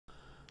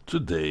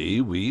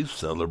Today we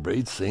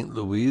celebrate Saint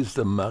Louise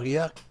de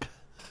Marillac.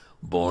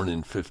 Born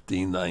in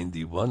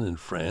 1591 in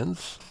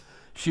France,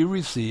 she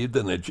received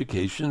an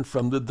education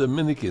from the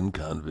Dominican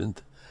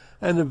convent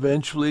and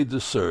eventually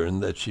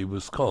discerned that she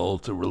was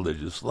called to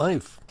religious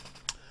life.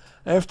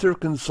 After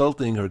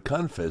consulting her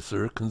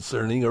confessor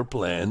concerning her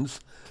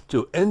plans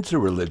to enter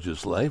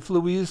religious life,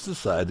 Louise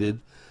decided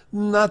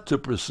not to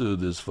pursue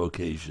this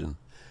vocation.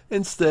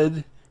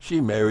 Instead, she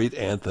married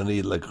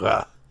Anthony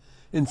Legras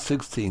in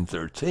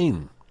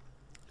 1613.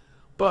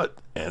 But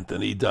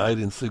Anthony died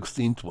in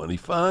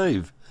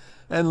 1625,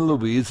 and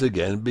Louise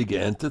again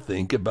began to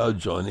think about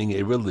joining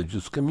a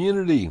religious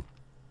community.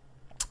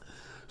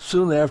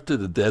 Soon after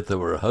the death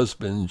of her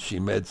husband, she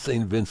met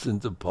St.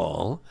 Vincent de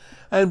Paul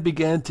and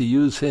began to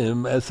use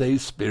him as a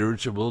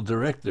spiritual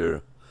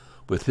director.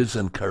 With his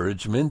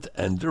encouragement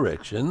and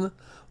direction,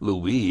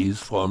 Louise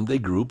formed a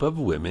group of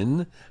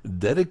women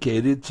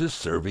dedicated to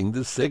serving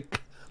the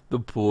sick, the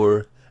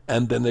poor,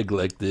 and the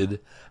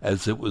neglected,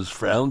 as it was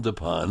frowned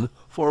upon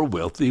for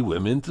wealthy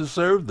women to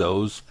serve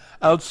those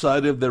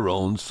outside of their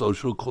own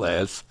social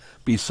class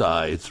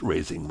besides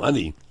raising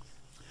money.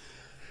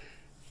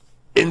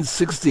 In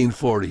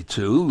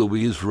 1642,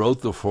 Louise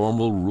wrote the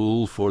formal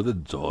rule for the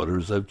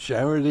Daughters of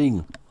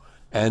Charity,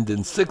 and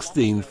in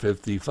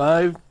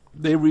 1655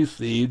 they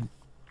received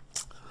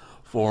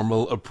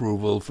formal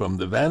approval from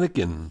the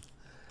Vatican.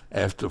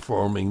 After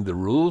forming the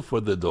rule for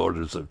the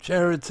Daughters of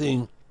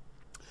Charity,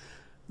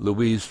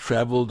 Louise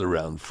traveled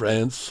around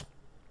France,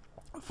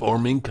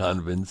 forming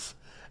convents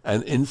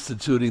and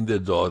instituting the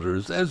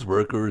daughters as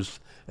workers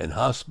in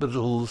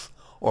hospitals,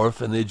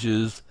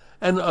 orphanages,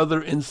 and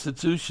other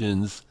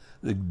institutions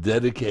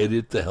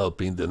dedicated to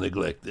helping the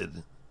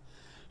neglected.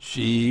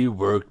 She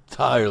worked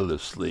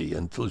tirelessly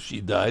until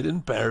she died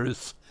in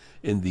Paris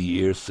in the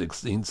year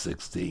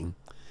 1616.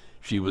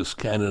 She was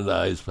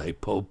canonized by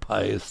Pope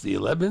Pius XI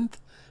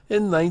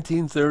in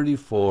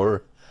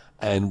 1934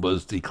 and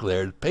was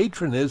declared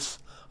patroness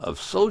of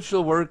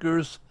social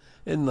workers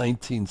in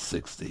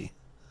 1960.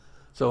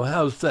 So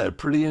how's that?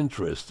 Pretty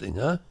interesting,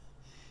 huh?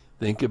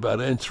 Think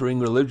about entering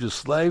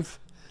religious life,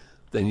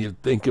 then you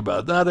think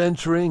about not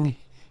entering,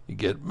 you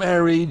get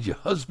married, your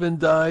husband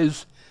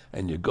dies,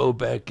 and you go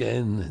back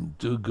in and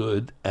do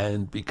good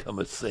and become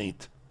a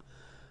saint.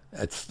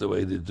 That's the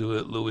way to do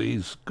it,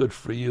 Louise. Good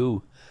for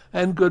you,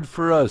 and good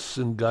for us,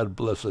 and God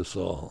bless us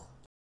all.